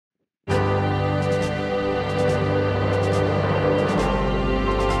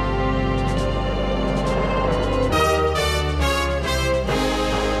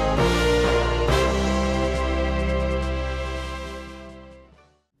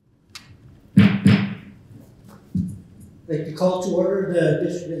I'd like to call to order the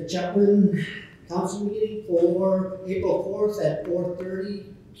District of Chetwynd Council meeting for April 4th at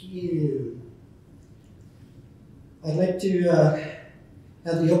 4:30 p.m. I'd like to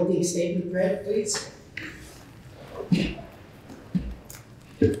have the opening statement read, please.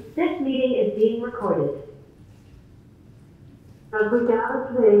 This meeting is being recorded. As we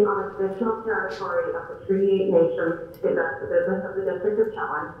gather today on the traditional territory of the Treaty 8 Nations to conduct the business of the District of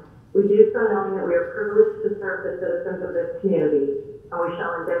Chetwynd, we do so knowing that we are privileged to serve the citizens of this community, and we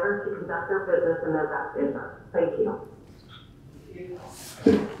shall endeavor to conduct our business in their best interest. Thank you.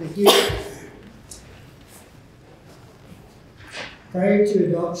 Thank you. Prior to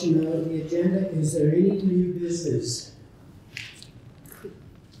adoption of the agenda, is there any new business?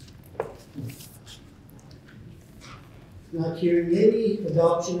 Not hearing any.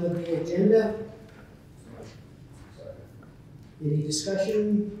 Adoption of the agenda. Any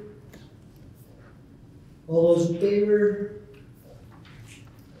discussion? All those in favor?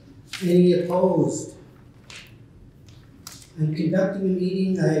 Any opposed? I'm conducting a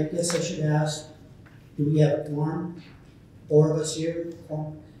meeting. I guess I should ask, do we have a quorum? 4 of us here?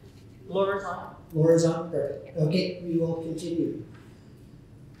 Laura's on. Laura's on? Perfect. Okay, we will continue.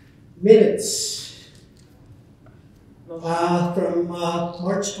 Minutes. From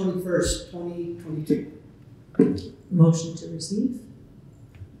March 21st, 2022. Motion to receive.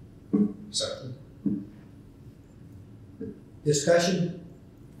 Second. Discussion?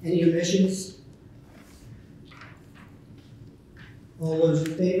 Any omissions? All those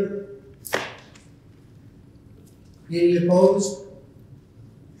in favor? Any opposed?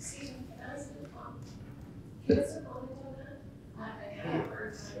 Excuse me, can I ask give us a moment on that? I had a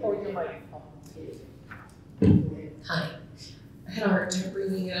hard time. Oh, your microphone. Hi. I had a hard time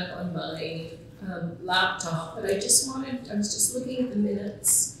bringing it up on my laptop, but I was just looking at the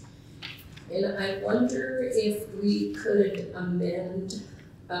minutes, and I wonder if we could amend,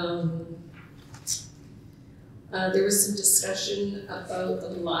 there was some discussion about the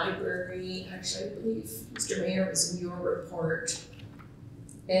library. Actually, I believe, Mr. Mayor, it was in your report.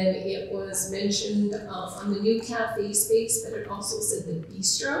 And it was mentioned on the new cafe space, but it also said the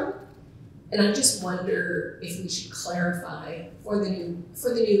bistro. And I just wonder if we should clarify for the new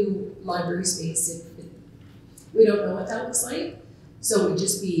library space. We don't know what that looks like, so it would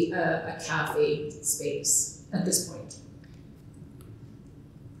just be a cafe space at this point.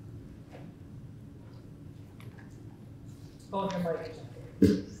 Oh, your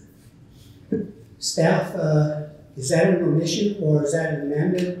microphone. Staff, is that an omission or is that an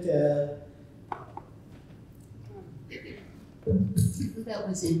amendment? That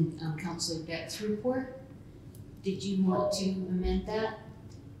was in Councilor Beck's report. Did you want to amend that?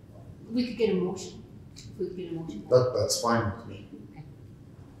 We could get a motion. We could get a motion. That's fine with me. Okay.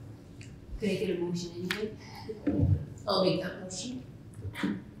 Could I get a motion anyway? I'll make that motion.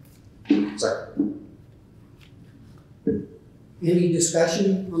 Second. Any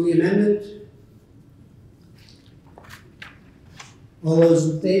discussion on the amendment? All those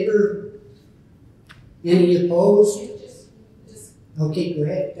in favor? Any opposed? Okay, go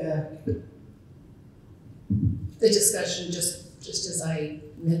ahead. The discussion, just as I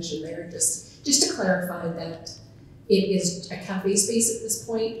mentioned there, just to clarify that it is a cafe space at this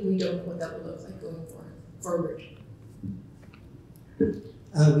point, and we don't know what that will look like going forward.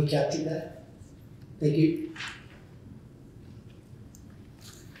 We captured that. Thank you.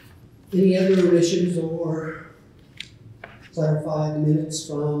 Any other omissions or clarify the minutes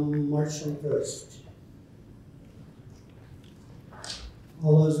from March 21st?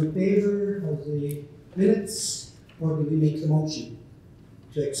 All those in favor of the minutes, or do we make the motion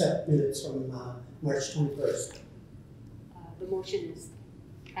to accept minutes from March 21st? The motion has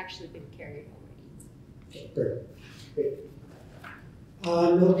actually been carried already. Okay, perfect. Great.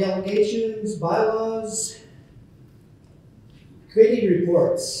 No delegations, bylaws, committee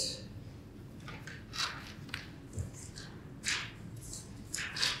reports.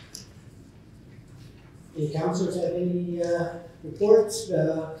 Any councilors have any reports?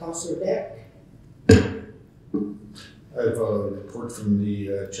 Councilor Beck? I have a report from the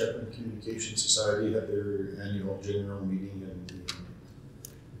Chetwynd Communication Society. Had their annual general meeting, and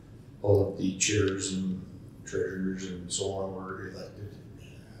all of the chairs and treasurers and so on were elected.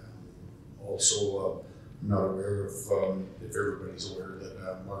 Also, I'm not aware of if everybody's aware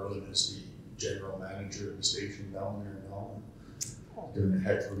that Marlon is the general manager of the station down there now. Doing a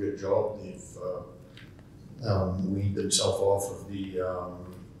heck of a good job. They've weaned themselves off of the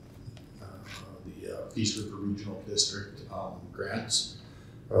Peace River Regional District grants.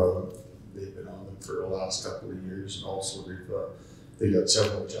 They've been on them for the last couple of years, and also they've they got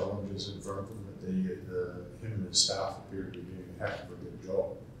several challenges in front of them, but him and his staff appear to be doing a heck of a good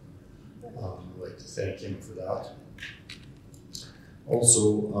job. I'd like to thank him for that. Also,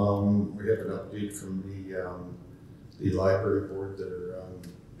 we have an update from the library board that are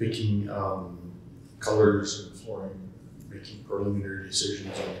picking colors and flooring, making preliminary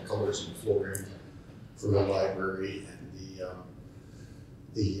decisions on the colors and flooring for the library and the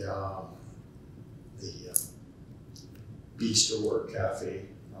Bistro or Cafe.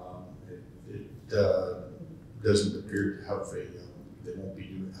 It doesn't appear to have they won't be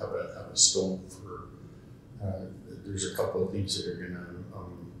doing have a stone for. There's a couple of things that are gonna.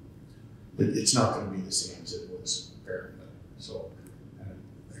 It's not going to be the same as it was apparently. So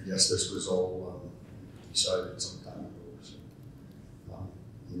I guess this was all decided some time ago. So,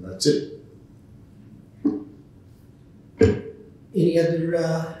 and that's it. Any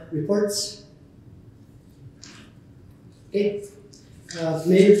other reports? Okay.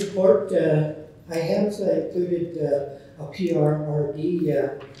 Mayor's report. I have included a PRRD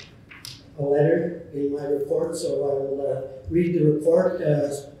a letter in my report, so I will read the report.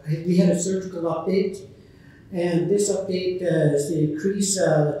 We had a surgical update, and this update is to increase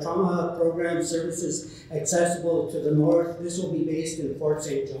trauma program services accessible to the north. This will be based in Fort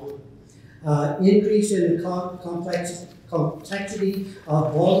St. John. Increase in the complexity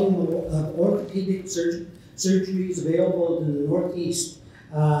of volume of orthopedic surgeries available in the northeast.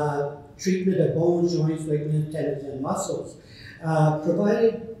 Treatment of bones, joints, ligaments, tendons, and muscles.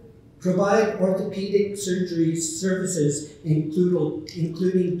 Provide orthopedic surgery services,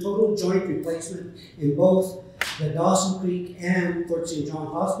 including total joint replacement in both the Dawson Creek and Fort St. John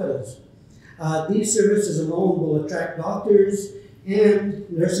hospitals. These services alone will attract doctors and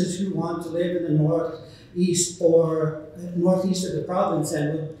nurses who want to live in the northeast of the province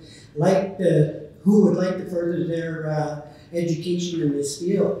and who would like to further their education in this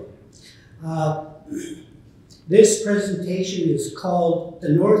field. This presentation is called the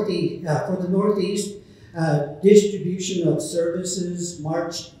Northeast for the Northeast Distribution of Services,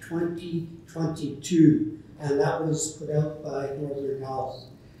 March 2022, and that was put out by Northern Health.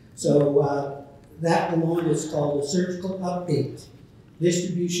 So that alone is called the Surgical Update,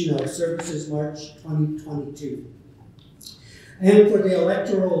 Distribution of Services, March 2022. And for the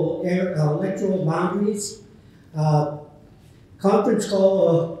electoral boundaries, conference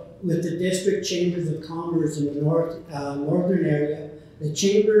call with the district chambers of commerce in the northern area. The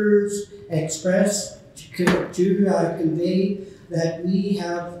chambers express to convey that we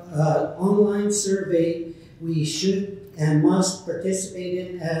have an online survey we should and must participate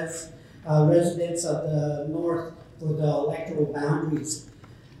in as residents of the north for the electoral boundaries.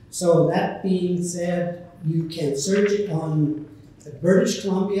 So that being said, you can search it on the British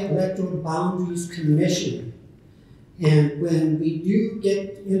Columbia Electoral Boundaries Commission. And when we do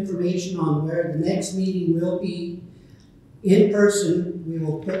get information on where the next meeting will be in person, we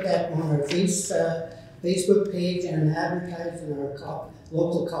will put that on our Facebook page and advertise in our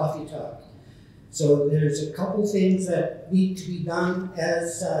local coffee talk. So there's a couple things that need to be done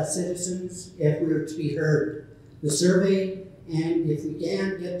as citizens if we are to be heard. The survey, and if we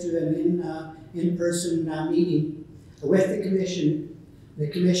can get to an in-person meeting with the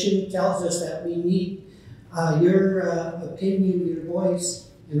commission tells us that we need your opinion, your voice,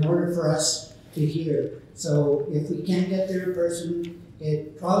 in order for us to hear. So if we can't get there in person,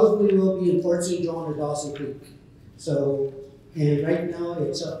 it probably will be in Fort St. John or Dawson Creek. So, and right now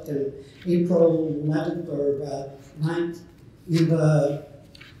it's up to April 11th or 9th in the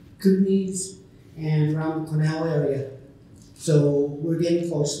Kootenays and around the Cornell area. So we're getting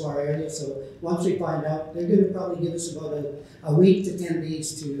close to our area. So once we find out, they're going to probably give us about a week to 10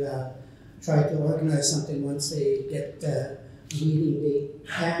 days to try to organize something once they get a meeting date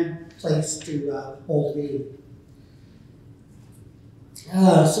and place to hold the meeting.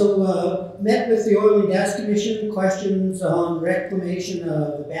 Met with the Oil and Gas Commission, questions on reclamation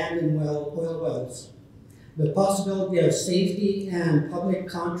of abandoned oil wells. The possibility of safety and public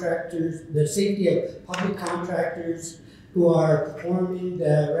contractors, the safety of public contractors who are performing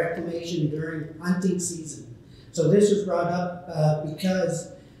the reclamation during hunting season. So this was brought up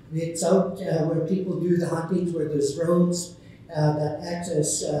because it's out where people do the huntings, where there's roads that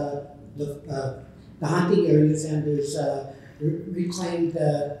access the hunting areas, and there's reclaimed,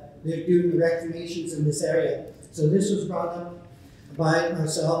 they're doing the reclamations in this area. So this was brought up by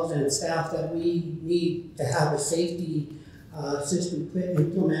ourselves and staff that we need to have a safety system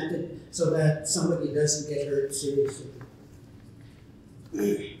implemented so that somebody doesn't get hurt seriously.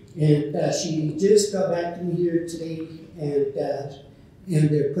 And she just got back to me here today, and and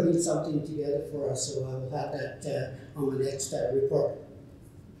they're putting something together for us, so I will have that on the next report.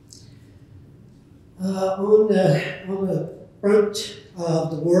 On the front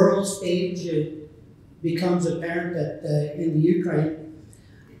of the world stage, it becomes apparent that in the Ukraine,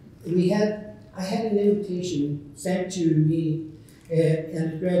 I had an invitation sent to me,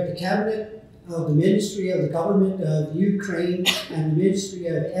 and it read, the Cabinet of the Ministry of the Government of Ukraine and the Ministry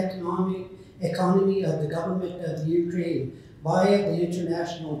of Economy of the Government of the Ukraine via the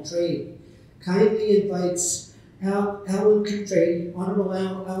International Trade kindly invites Honorable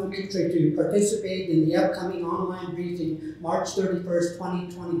Alan Courtoreille to participate in the upcoming online briefing March 31st,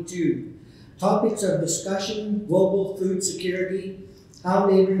 2022. Topics of discussion: global food security, how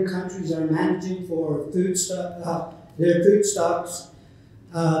neighboring countries are managing for their food stocks.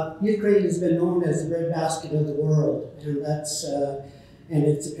 Ukraine has been known as the breadbasket of the world, and and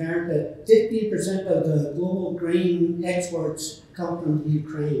it's apparent that 15% of the global grain exports come from the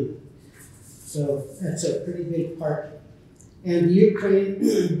Ukraine. So that's a pretty big part. And the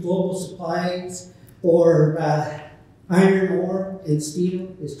Ukraine global supplies for iron ore and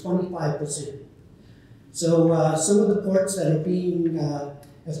steel is 25%. So some of the ports that are being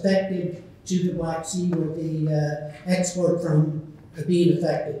affected to the Black Sea where they export from are being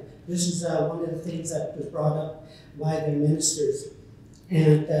affected. This is one of the things that was brought up by the ministers.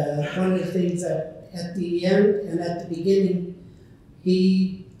 And one of the things that at the end and at the beginning,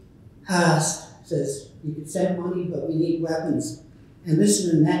 he says, you can send money, but we need weapons. And this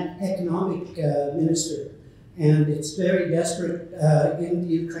is an economic minister, and it's very desperate in the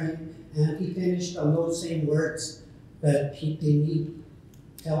Ukraine. And he finished on those same words, that they need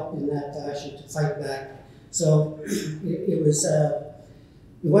help in that fashion to fight back. So it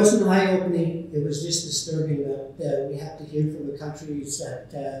wasn't eye-opening, it was just disturbing that we have to hear from the countries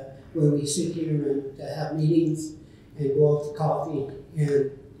that where we sit here and have meetings and go out for coffee,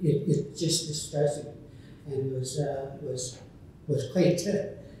 and it's just distressing. And it was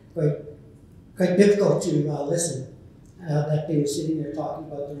quite difficult to listen, that they were sitting there talking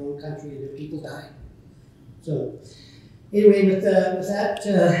about their own country and their people dying. So anyway, with that,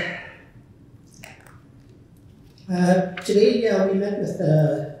 today we met with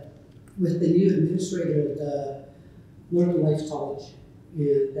the new administrator of the Northern Lights College,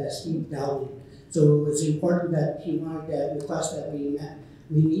 and Steve Dowling. So it was important that he wanted to request that we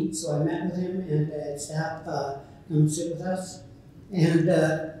meet. So I met with him, and staff come sit with us, and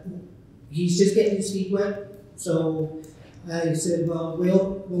he's just getting his feet wet. So I said, well,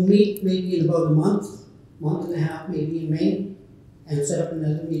 we'll meet maybe in about a month and a half, maybe in May, and set up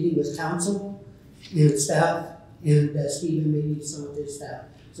another meeting with council and staff, and Steve and maybe some of his staff.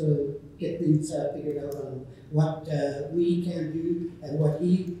 So get things figured out on what we can do and what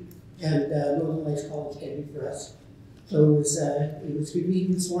he and Northern Lights College can do for us. So it was a good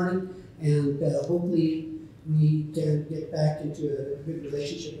meeting this morning, and hopefully we can get back into a good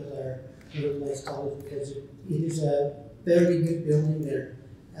relationship with our Northern Lights College, because it is a very good building there,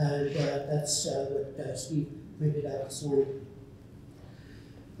 and that's what Steve pointed out this morning.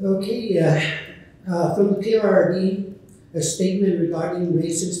 Okay, from the PRRD, a statement regarding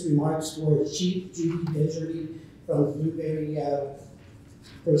racist remarks towards Chief Judy Desiree from Blueberry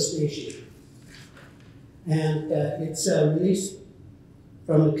First Nation. And it's released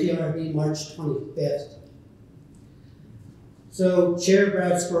from the PRRD March 25th. So, Chair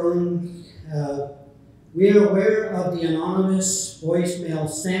Brad Spurling, we are aware of the anonymous voicemail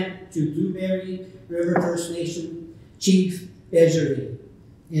sent to Blueberry River First Nation Chief Desiree,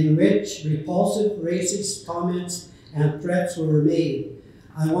 in which repulsive racist comments and threats were made.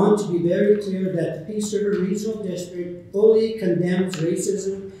 I want to be very clear that the Peace River Regional District fully condemns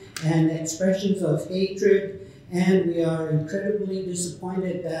racism and expressions of hatred, and we are incredibly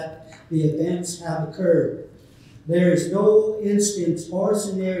disappointed that the events have occurred. There is no instance or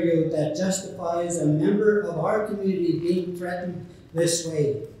scenario that justifies a member of our community being threatened this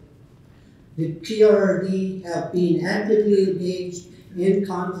way. The PRRD have been actively engaged in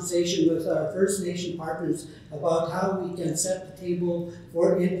conversation with our First Nation partners about how we can set the table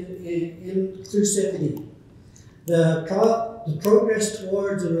for inclusivity. The progress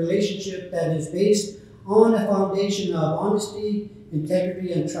towards a relationship that is based on a foundation of honesty,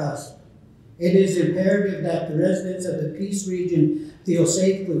 integrity, and trust. It is imperative that the residents of the Peace Region feel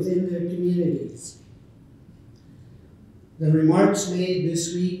safe within their communities. The remarks made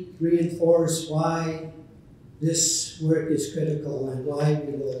this week reinforce why this work is critical and why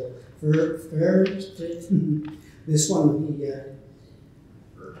we will this one we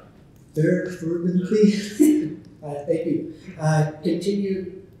fervently thank you.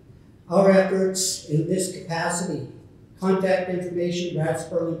 Continue our efforts in this capacity. contact information, Brad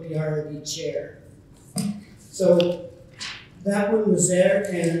Sperling, PRD chair. So that one was there,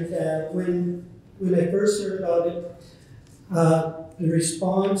 and when I first heard about it, the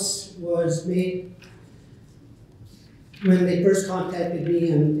response was made when they first contacted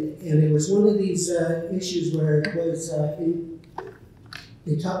me, and it was one of these issues where it was,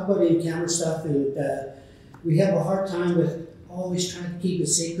 they talk about in-camera stuff, and we have a hard time with always trying to keep it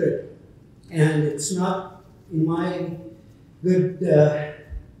secret. And it's not in my good,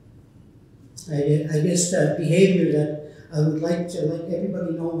 I guess, behavior that I would like to let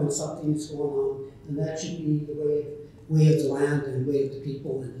everybody know when something is going on, and that should be the way of the land and way of the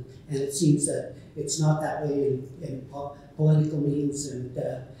people, and it seems that it's not that way in political means. And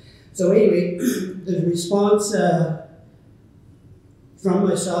so anyway, the response from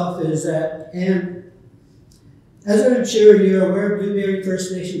myself is that, and as I'm sure you're aware, Blueberry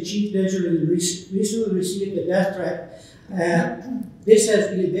First Nation Chief Desiree recently received a death threat. This has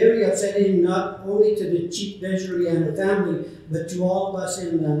been very upsetting, not only to the Chief Desiree and her family, but to all of us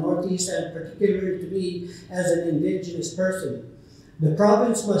in the Northeast, and particularly to me as an Indigenous person. The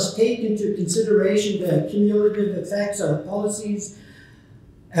province must take into consideration the cumulative effects of policies,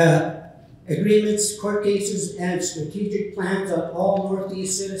 agreements, court cases, and strategic plans on all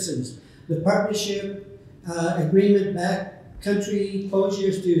Northeast citizens. The partnership agreement backcountry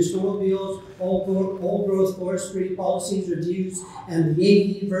closures to snowmobiles, old growth forestry policies reviews, and the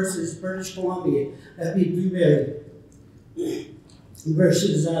Yankee versus British Columbia. That'd be Blueberry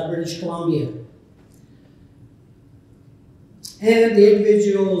versus British Columbia. And the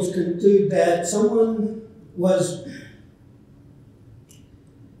individuals conclude that someone was,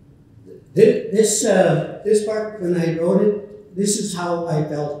 this part when I wrote it, this is how I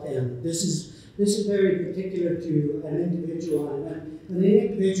felt, and this is very particular to an individual. And when an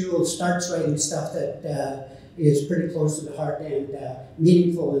individual starts writing stuff that is pretty close to the heart and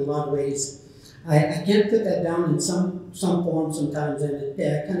meaningful in a lot of ways, I can't put that down in some form sometimes, and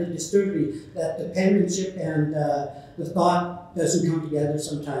it kind of disturbs me that the penmanship and the thought doesn't come together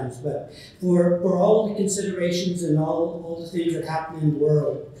sometimes. But for all the considerations and all the things that happen in the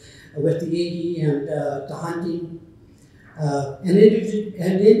world with the Yagi and the hunting, an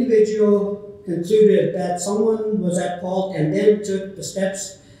individual concluded that someone was at fault and then took the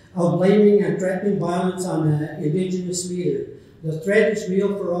steps of blaming and threatening violence on an Indigenous leader. The threat is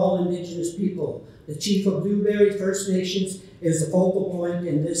real for all Indigenous people. The Chief of Blueberry First Nations is the focal point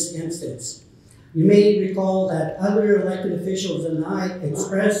in this instance. You may recall that other elected officials and I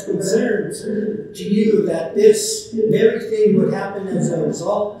expressed concerns to you that this very thing would happen as a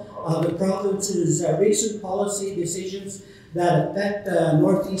result of the province's recent policy decisions that affect the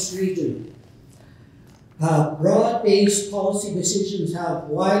Northeast region. Broad-based policy decisions have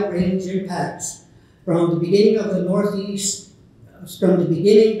wide-range impacts. From the beginning, the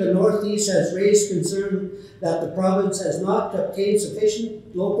Northeast has raised concern that the province has not obtained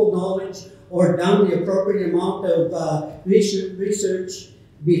sufficient local knowledge or done the appropriate amount of research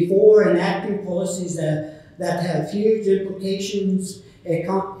before enacting policies that have huge implications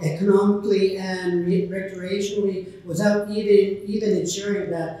economically and recreationally, without even ensuring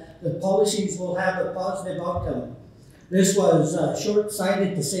that the policies will have a positive outcome. This was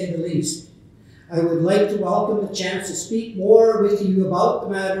short-sighted, to say the least. I would like to welcome the chance to speak more with you about the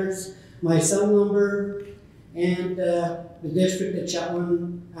matters, my cell number, and the District of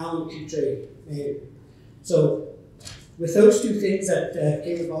Chetwynd, Alan Courtoreille. So, with those two things that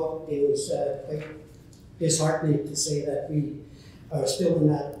came about, it was quite disheartening to say that we are still in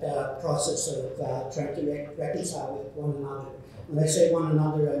that process of trying to reconcile with one another. When I say one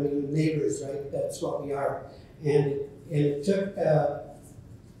another, I mean neighbors, right? That's what we are. And it took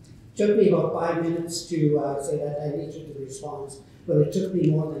me about 5 minutes to say that I needed the response, but it took me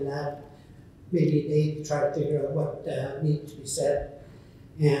more than that, maybe a day, to try to figure out what needed to be said.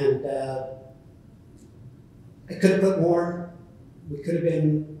 And I could have put more. We could have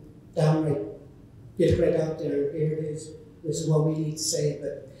been downright, get right out there, here it is, this is what we need to say.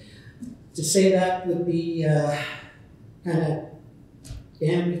 But to say that would be kind of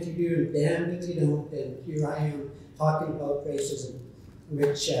damned if you do and damned if you don't. And here I am talking about racism,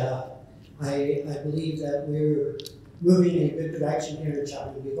 which I believe that we're moving in a good direction here in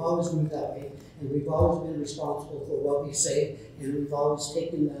Chetwynd. We've always moved that way, and we've always been responsible for what we say, and we've always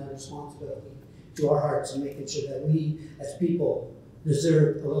taken the responsibility to our hearts and making sure that we, as people,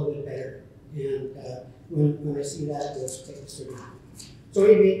 deserve a little bit better. And when I see that, it just takes to me. So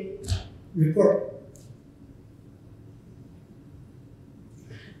anyway, report.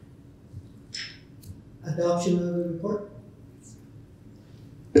 Adoption of the report.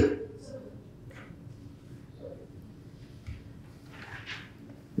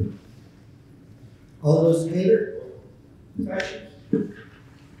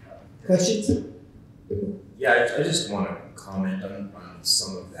 Questions? Yeah, I just want to comment on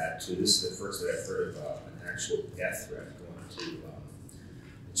some of that too. This is the first that I've heard of an actual death threat going to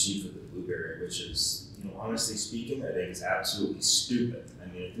the chief of the Blueberry, which is, honestly speaking, I think it's absolutely stupid. I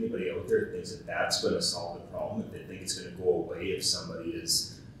mean, if anybody out there thinks that that's going to solve the problem, if they think it's going to go away if somebody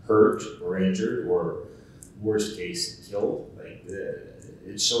is hurt or injured or worst case killed, like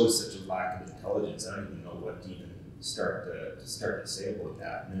it shows such a lack of intelligence. I don't even know what to even start to say about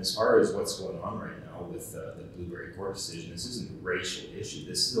that. And as far as what's going on right now with the Blueberry Court decision, this isn't a racial issue.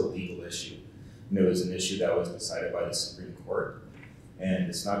 This is a legal issue. It was an issue that was decided by the Supreme Court, and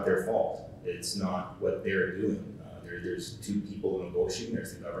it's not their fault. It's not what they're doing. There's two people negotiating.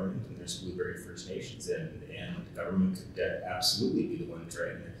 There's the government and there's Blueberry First Nations, and the government could absolutely be the one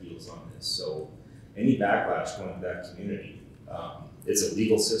dragging their heels on this. So any backlash going to that community, it's a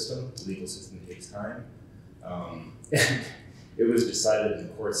legal system. The legal system takes time. It was decided in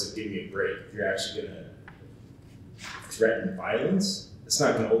the courts to give me a break. If you're actually going to threaten violence, it's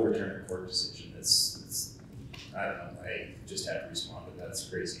not going to overturn a court decision. It's I don't know. I just had to respond to that. That's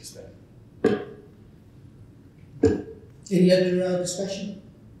the craziest thing. Any other discussion?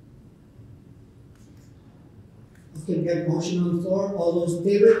 Okay, we have a motion on the floor. All those in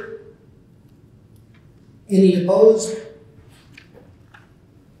favor? Any opposed?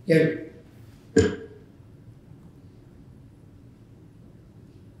 Carried.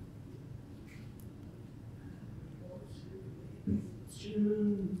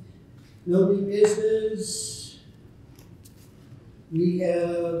 No new business. We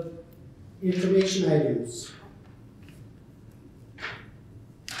have information items.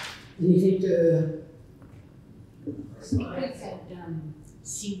 Anything to? I said,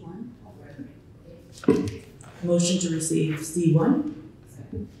 C1. Motion to receive C1.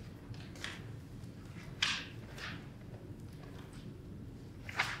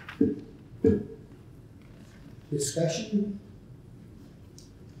 Discussion?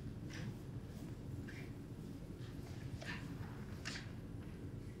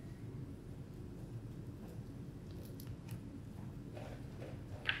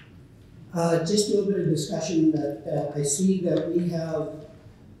 Just a little bit of discussion that I see that we have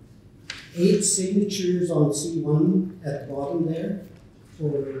 8 signatures on C1 at the bottom there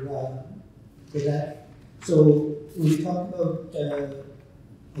for that. So when we talk about a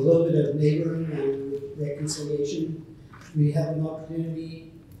little bit of neighboring and reconciliation, we have an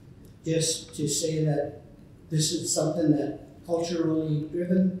opportunity just to say that this is something that culturally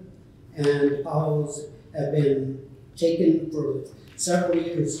driven, and the Powells have been taken for several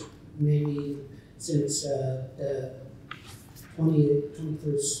years, maybe since the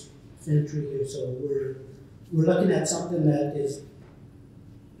 21st century or so. We're looking at something that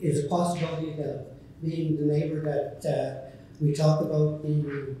is a possibility of being the neighbor that we talk about,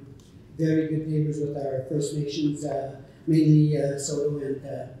 being very good neighbors with our First Nations, mainly Soto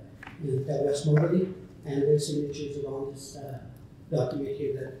and West Moberly, and their signatures are on this document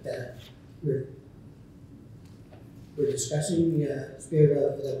here that we're discussing, the spirit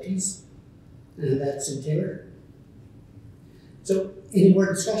of the peace, and that's in Taylor. So, any more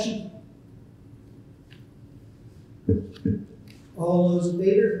discussion? All those in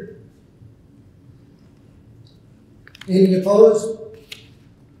favor? Any opposed?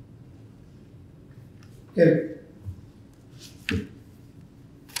 Carried.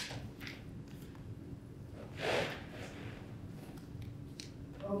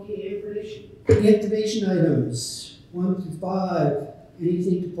 Okay, information items 1 through 5.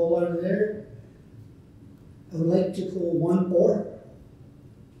 Anything to pull out of there? I would like to pull 1-4.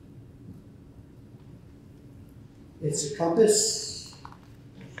 It's a compass.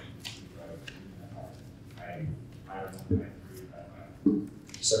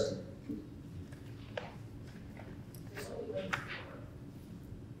 Second.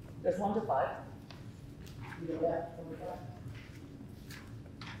 There's 1 to 5. You got that?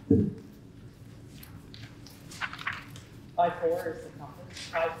 5-4 is the compass.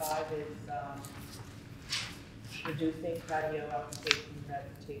 5-5 is reducing patio application red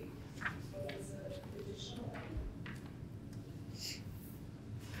tape.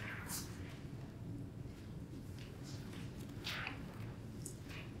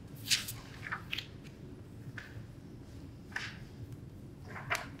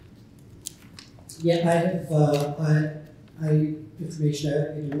 Yeah, I have information out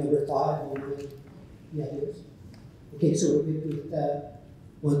in number 5 on the others. Okay, so we're good with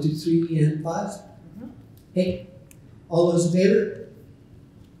 1, 2, 3, and 5. Okay, all those in favor?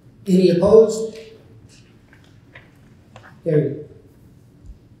 Any opposed? Carried.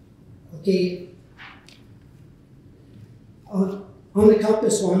 Okay, on the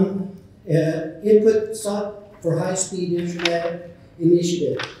compass one, input sought for high-speed internet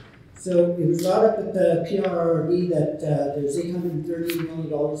initiative. So it was brought up at the PRRD that there's $830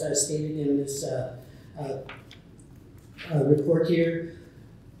 million as stated in this report here.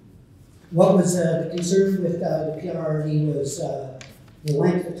 What was the concern with the PRRD was the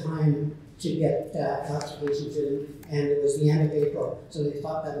length of time to get applications in, and it was the end of April, so they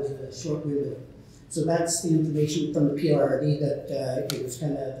thought that was a short window. So that's the information from the PRRD, that it was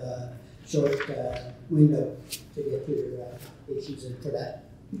kind of a short window to get your applications in for that.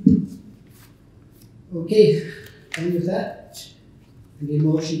 Okay, and with that, I need a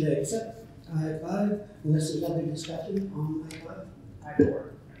motion to accept I-5, unless there's other discussion on I-5. I-4.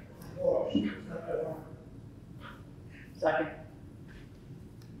 Second.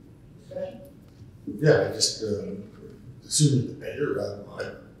 Discussion? Yeah, I just, the sooner the better.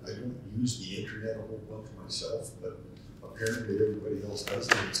 I don't use the internet a whole bunch myself, but apparently everybody else does,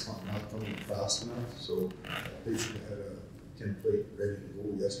 and it's not coming fast enough, so they should have had a template ready to go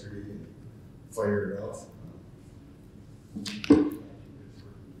yesterday and fire it off.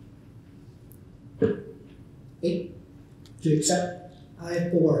 Okay, to accept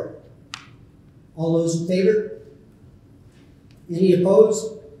I-4. All those in favor? Any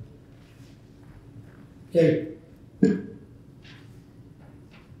opposed? Carried.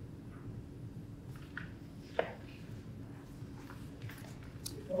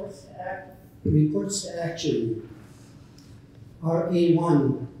 Reports to action.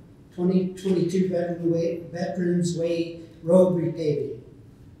 RA1, 2022 Veterans Way Road repaving.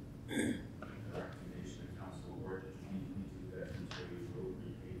 Recommendation of council award the 2022 Veterans Way Road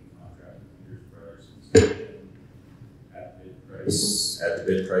repaving contract with Peters Brothers Construction at the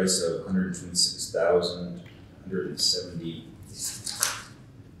bid price of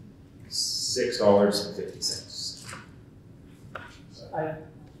 $126,176.50. I.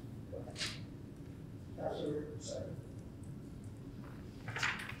 Sorry.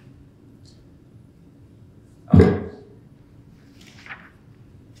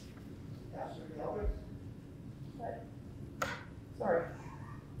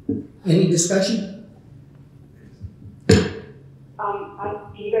 Any discussion? Can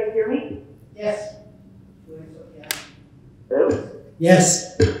you guys hear me? Yes. Hello?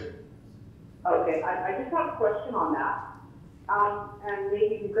 Yes. Okay, I just have a question on that. And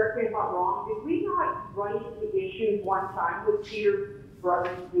maybe you can correct me if I'm wrong. Did we not run into issues one time with Peter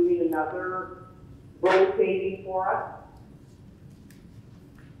Brothers doing another road paving for us?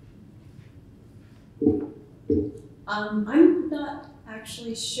 I'm not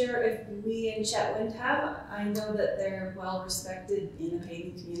actually sure if we in Chetwynd have. I know that they're well respected in the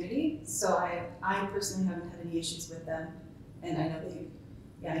paving community, so I personally haven't had any issues with them. And I know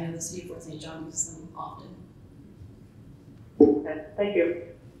I know the city of Fort St. John uses them often. Okay, thank you.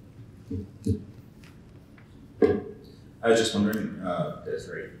 I was just wondering,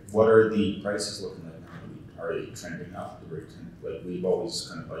 Desiree, what are the prices looking like now? Are they trending up? Like we've always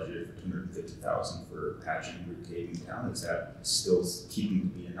kind of budgeted for $250,000 for patching and repaving town. Is that still keeping to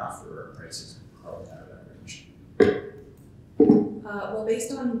be enough, or are prices probably out of that range? Well,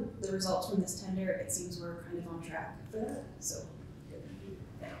 based on the results from this tender, it seems we're kind of on track for that. So.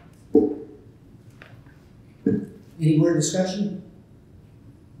 Any more discussion?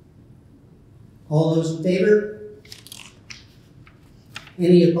 All those in favor?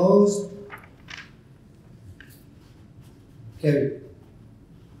 Any opposed? Carried.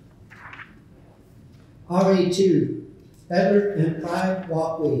 RA2, Better and Pride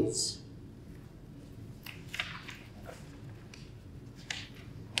Walkways.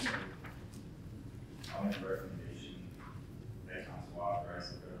 I'll make a recommendation that council authorize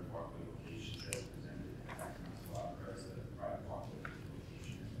the better walkway locations as presented, and that council authorize the private walkway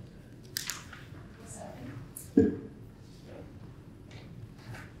location as presented.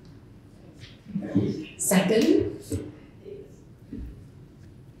 Second.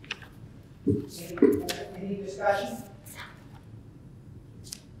 Any discussion?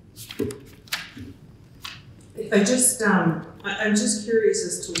 I'm just curious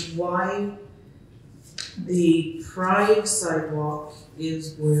as to why the Pride sidewalk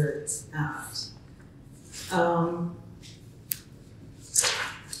is where it's at.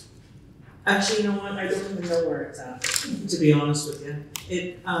 Actually, you know what? I don't even know where it's at, to be honest with you.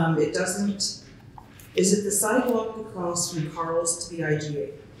 It doesn't. Is it the sidewalk across from Carl's to the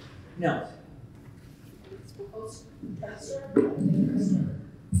IGA? No.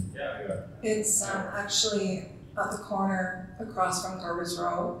 Yeah, I got it. It's actually at the corner across from Garbers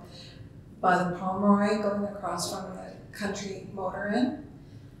Road by the Pomeroy, going across from the Country Motor Inn.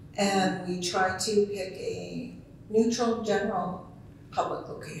 And we try to pick a neutral general public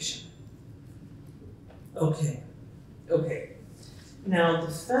location. Okay, okay. Now,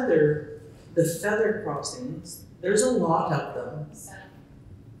 the feather crossings, there's a lot of them.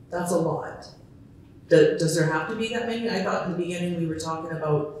 That's a lot. Does there have to be that many? I thought in the beginning we were talking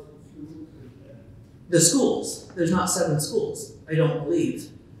about the schools. There's not 7 schools, I don't believe.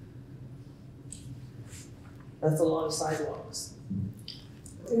 That's a lot of sidewalks.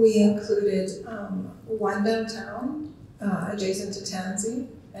 We included one downtown, adjacent to Tansy,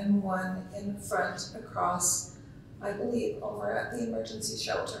 and one in front across, I believe, over at the emergency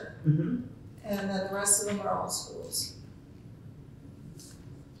shelter. Mm-hmm. And then the rest of them are all schools.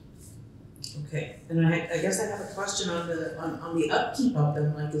 Okay, and I guess I have a question on the upkeep of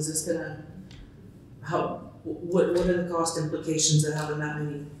them. Like, is this gonna, what are the cost implications of having that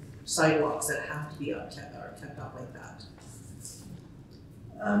many sidewalks that have to be kept up like that?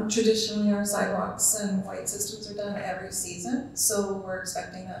 Traditionally, our sidewalks and white systems are done every season, so we're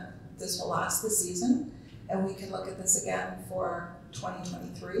expecting that this will last the season, and we can look at this again for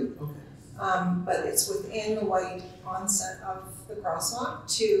 2023. Okay. But it's within the white onset of the crosswalk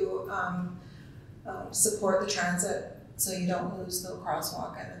to support the transit, so you don't lose the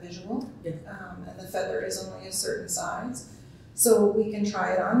crosswalk and the visual. Yeah. And the feather is only a certain size, so we can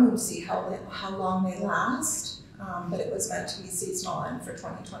try it on and see how long they last. But it was meant to be seasonal and for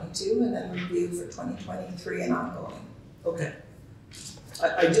 2022, and then review for 2023 and ongoing. Okay.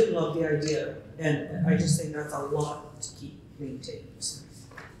 I do love the idea, and I just think that's a lot to keep maintained.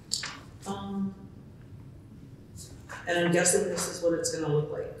 And I'm guessing this is what it's gonna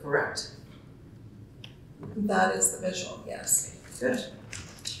look like, correct? That is the visual, yes. Good.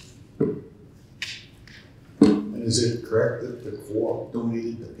 And is it correct that the co-op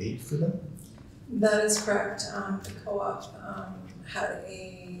donated the paint for them? That is correct. The co-op had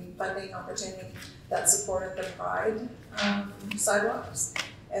a funding opportunity that supported the Pride sidewalks,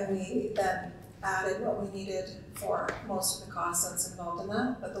 and we then added what we needed for most of the costs that's involved in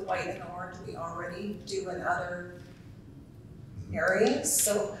that. But the white and orange we already do in other areas,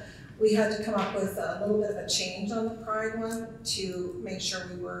 so we had to come up with a little bit of a change on the Pride one to make sure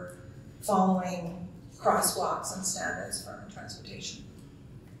we were following crosswalks and standards for transportation.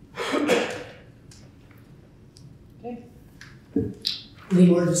 Okay. Any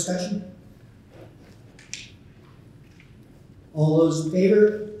more discussion? All those in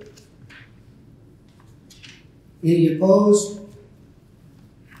favor? Any opposed?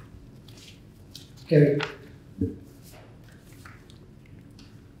 Carried.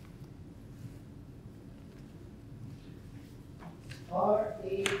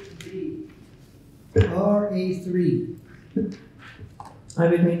 RA3. I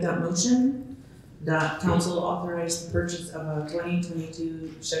would make that motion that council authorize the purchase of a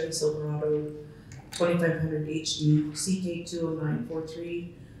 2022 Chevy Silverado 2500 HD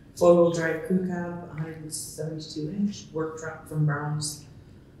CK20943 four-wheel drive crew cab, 172-inch work truck from Brown's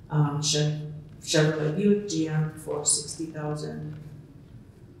Chevrolet Buick GM for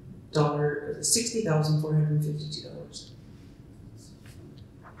 $60,452.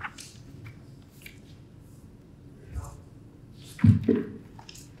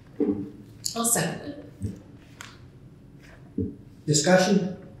 I'll second it.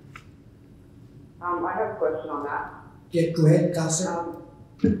 Discussion? I have a question on that. Yeah, go ahead, Councilor.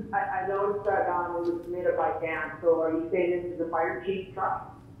 I noticed that it was submitted by Dan, so are you saying this is a fire chief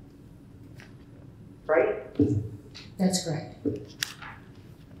truck? Right? That's correct.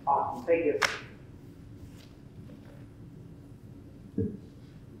 Awesome, thank you.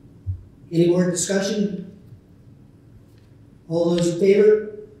 Any more discussion? All those in favor?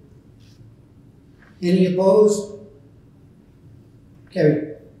 Any opposed?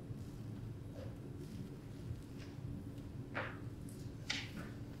 Carried.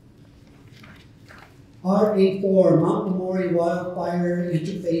 RA4, Mount Memorial Wildfire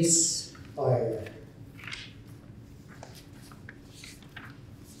Interface Fire.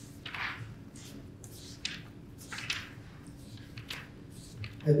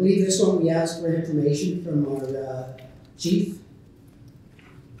 I believe this one we asked for information from our chief.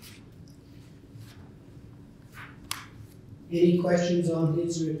 Any questions on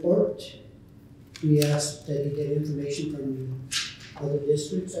his report? We asked that he get information from other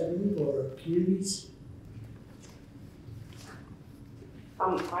districts, I believe, or communities.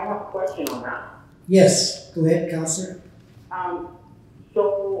 I have a question on that. Yes, go ahead, Councilor. I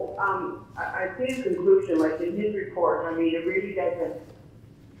see in conclusion, like in his report, I mean, it really doesn't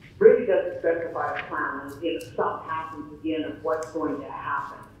specify a plan, and if something happens again of what's going to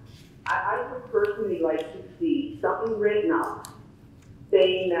happen. I would personally like to see something written up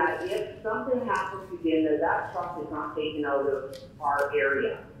saying that if something happens again, that truck is not taken out of our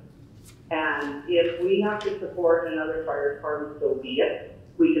area. And if we have to support another fire department, so be it.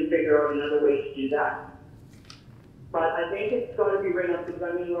 We can figure out another way to do that. But I think it's got to be written up because,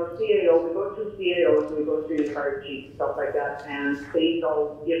 I mean, our CAO, we go through CAOs and we go through the fire chief and stuff like that, and things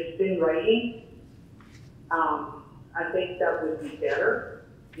all, if it's in writing, I think that would be better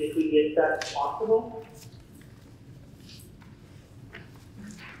if that's possible.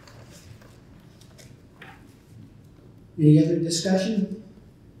 Any other discussion?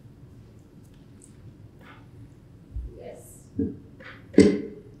 Yes.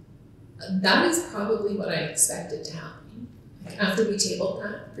 That is probably what I expected to happen. After we tabled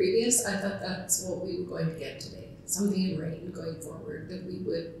that previous, I thought that's what we were going to get today. Something in writing going forward that we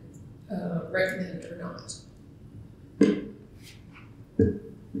would recommend or not.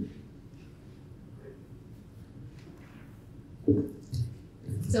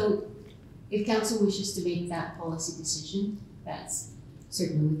 So if council wishes to make that policy decision, that's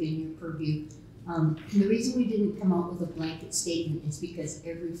certainly within your purview. The reason we didn't come out with a blanket statement is because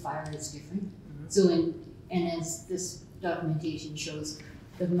every fire is different. So and as this documentation shows,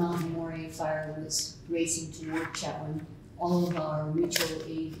 the Mountain Moray fire was racing toward Chetwynd. All of our mutual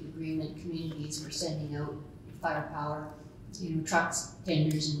aid agreement communities were sending out firepower, trucks,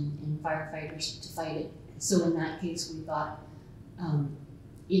 tenders, and firefighters to fight it. So in that case, we thought,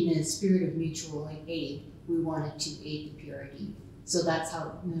 in a spirit of mutual aid, we wanted to aid the PRD. So that's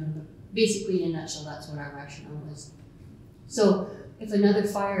how, basically in a nutshell, that's what our rationale was. So if another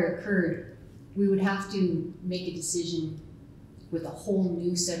fire occurred, we would have to make a decision with a whole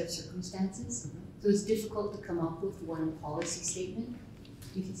new set of circumstances. So it's difficult to come up with one policy statement.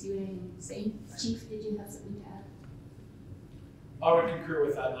 Do you see what I'm saying? Chief, did you have something to add? I would concur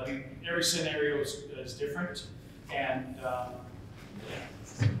with that. I mean, every scenario is different, and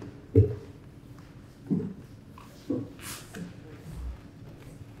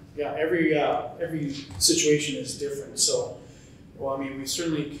yeah, every situation is different. So, well, I mean, we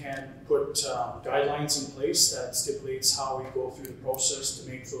certainly can put guidelines in place that stipulates how we go through the process to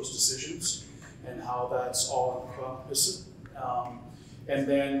make those decisions and how that's all encompassed, and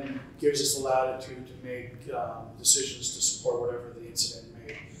then gives us the latitude to make decisions to support whatever the incident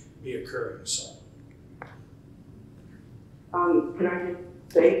may be occurring. So, can I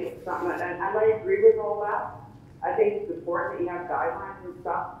just say something? And I agree with all that. I think it's important that you have guidelines and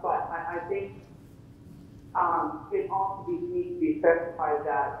stuff, but I think it also needs to be specified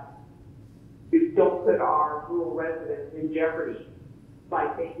that you don't put our rural residents in jeopardy by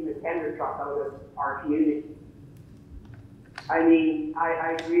taking the tender truck out of our community. I mean,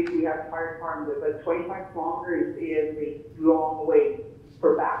 I agree we have fire department, but 25 kilometers is a long way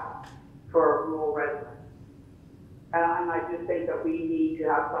for backup for rural residents. And I just think that we need to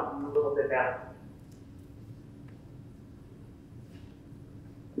have something a little bit better.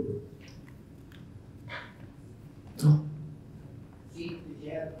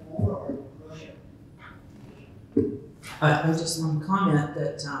 I just want to comment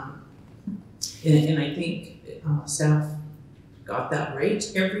that, and I think staff got that right.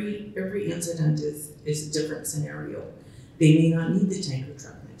 Every incident is a different scenario. They may not need the tanker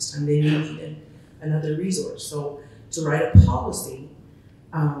truck next time. They may need another resource. So to write a policy,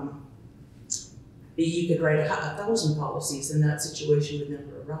 you could write 1,000 policies and that situation would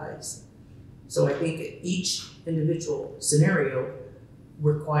never arise. So I think each individual scenario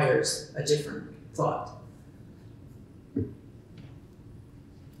requires a different thought.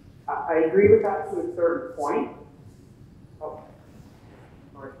 I agree with that to a certain point. Oh,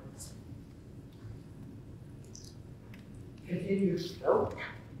 sorry. Continue. No?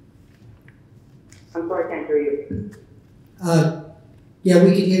 I'm sorry, I can't hear you. Yeah,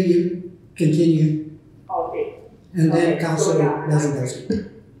 we can hear you. Continue. Okay. And then Okay, Councilor so, yeah, Bassendowski.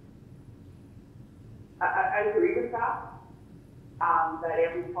 I agree with that. That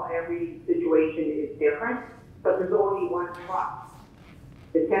every situation is different, but there's only one truck.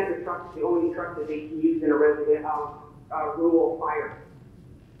 The tender truck is the only truck that they can use in a rural fire.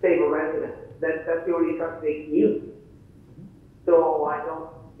 Save a resident. That's the only truck they can use. So I don't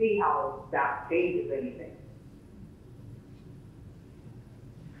see how that changes anything.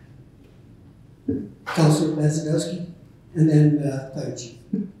 Councilor Bassendowski, and then Fire Chief.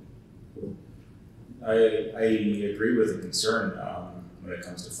 I agree with the concern when it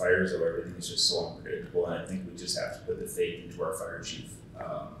comes to fires, though everything is just so unpredictable, and I think we just have to put the faith into our fire chief.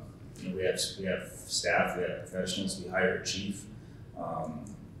 We have staff, we have professionals, we hire a chief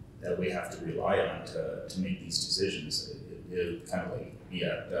that we have to rely on to make these decisions. It would kind of like be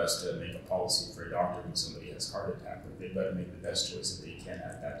up to us to make a policy for a doctor when somebody has a heart attack, but they've got to make the best choice that they can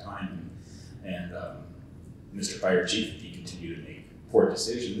at that time. And Mr. Fire Chief, if you continue to make poor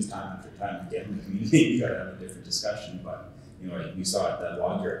decisions time after time again. I mean, maybe you gotta have a different discussion, but you know, like we saw at that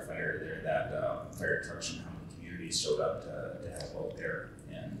log yard fire there, that fire trucks from how many communities showed up to help out there.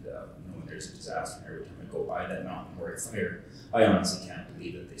 And you know, when there's a disaster, every time I go by that mountain where it fire, I honestly can't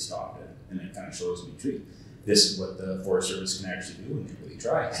believe that they stopped it. And it kind of shows me, too, this is what the Forest Service can actually do when they really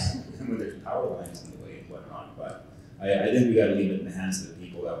try, and when there's power lines in the way and whatnot. But I think we got to leave it in the hands of the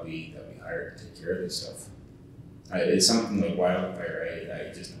people that we hire to take care of this stuff. It's something like wildfire.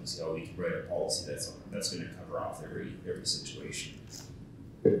 I just don't see how we can write a policy that's going to cover off every situation.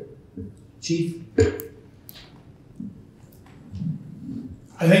 Chief?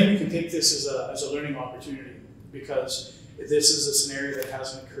 I think we can take this as a learning opportunity, because this is a scenario that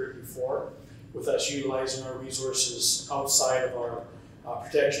hasn't occurred before, with us utilizing our resources outside of our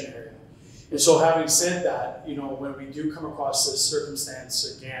protection area. And so having said that, you know, when we do come across this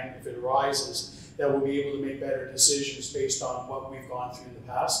circumstance again, if it arises, that we'll be able to make better decisions based on what we've gone through in the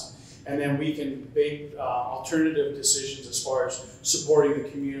past. And then we can make alternative decisions as far as supporting the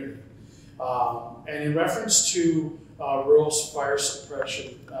community. And in reference to rural fire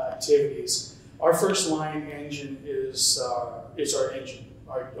suppression activities, our first line engine is our engine.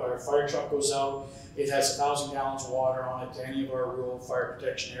 Our fire truck goes out, it has 1,000 gallons of water on it to any of our rural fire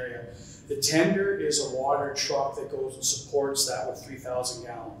protection area. The tender is a water truck that goes and supports that with 3,000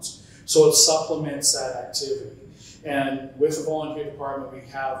 gallons. So it supplements that activity. And with the volunteer department, we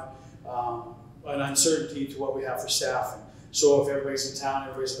have an uncertainty to what we have for staffing. So if everybody's in town,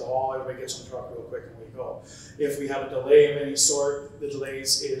 everybody's at the hall, everybody gets on the truck real quick and we go. If we have a delay of any sort, the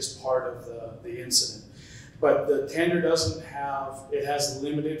delays is part of the incident. But the tender doesn't have, it has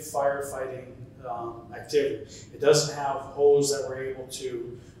limited firefighting activity. It doesn't have hose that we're able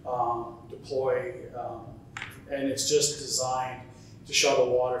to deploy, and it's just designed to shuttle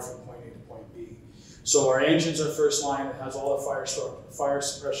water from point A to point B. So our engines are first line. It has all the fire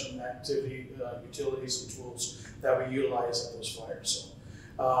suppression activity, utilities and tools that we utilize at those fires.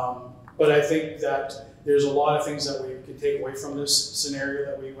 So, but I think that there's a lot of things that we can take away from this scenario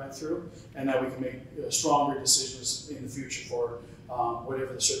that we went through, and that we can make stronger decisions in the future for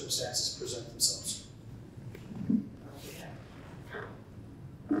whatever the circumstances present themselves.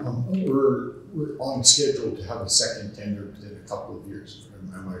 We're on schedule to have a second tender within a couple of years.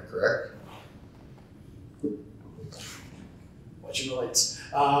 Am I correct? Watching the lights.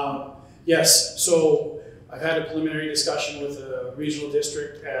 Yes, so I've had a preliminary discussion with the regional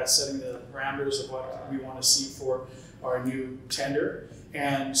district setting the parameters of what we want to see for our new tender.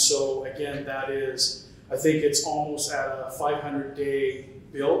 And so again, that is, I think it's almost at a 500-day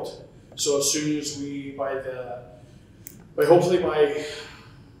build. So as soon as we, hopefully by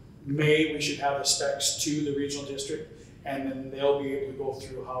May, we should have the specs to the regional district, and then they'll be able to go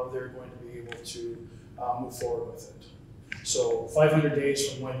through how they're going to be able to move forward with it. So 500 days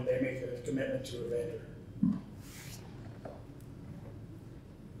from when they make a commitment to a vendor.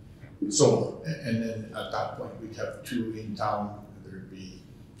 So, and then at that point, we'd have two in town. There'd be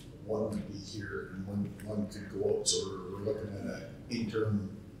one would be here, and one could go out. So we're looking at an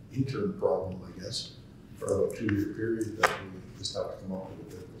interim problem, I guess, for about a 2-year period that we just have to come up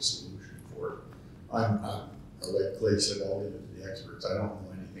with a bit of a solution for. I'm like Clay said, I'll leave it to the experts. I don't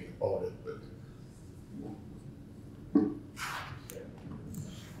know anything about it, but.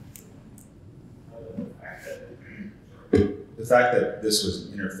 The fact that this was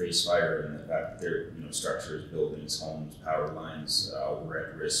an interface fire, and the fact that there, structures, buildings, homes, power lines were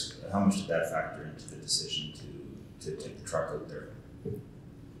at risk, how much did that factor into the decision to take the truck out there?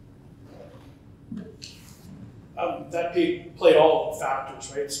 That played all the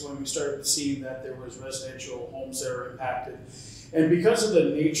factors, right? So when we started seeing that there was residential homes that were impacted, and because of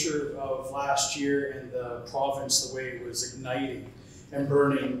the nature of last year and the province, the way it was igniting and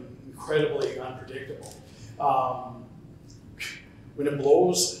burning, incredibly unpredictable. When it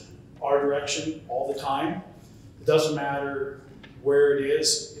blows our direction all the time, it doesn't matter where it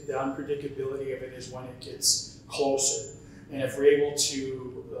is, the unpredictability of it is when it gets closer. And if we're able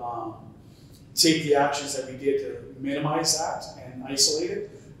to take the actions that we did to minimize that and isolate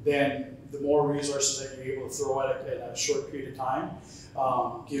it, then the more resources that you're able to throw at it in a short period of time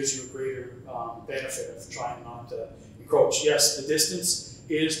gives you a greater benefit of trying not to encroach. Yes, the distance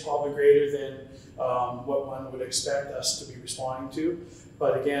is probably greater than what one would expect us to be responding to.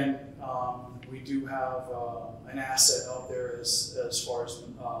 But again, we do have an asset out there as far as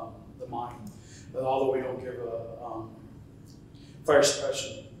the mine. But although we don't give a fire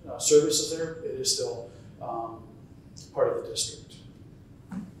suppression services there, it is still part of the district.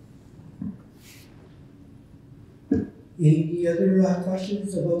 Any other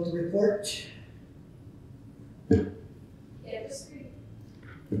questions about the report? Yeah, it was great.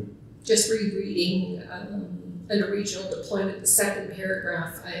 just rereading, under regional deployment, the second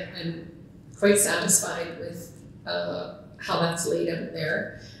paragraph, I'm quite satisfied with, how that's laid out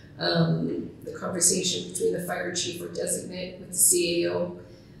there. The conversation between the fire chief or designate with the CAO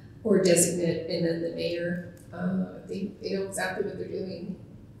or designate and then the mayor, they know exactly what they're doing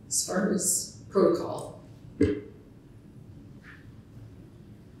as far as protocol.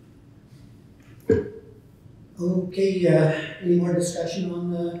 Okay, any more discussion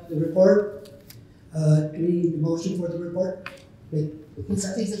on the report? Do we need a motion for the report?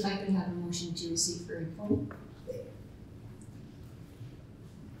 So please, if I could have a motion to receive for info.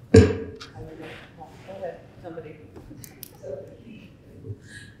 Go ahead, somebody.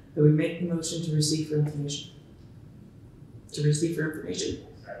 Do we make the motion to receive for information? To receive for information.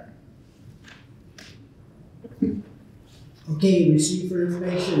 Okay, receive for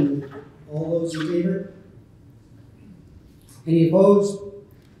information. All those in favor? Any opposed?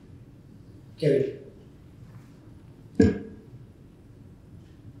 Carried.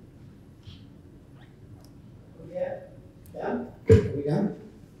 Yeah, done? Are we done?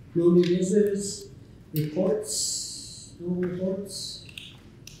 No new business, reports, no reports?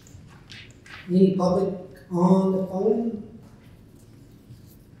 Any public on the phone?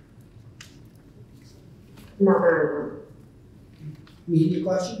 No, there isn't. Media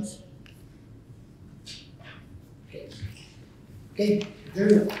questions? Okay,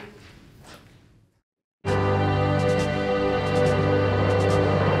 adjournment.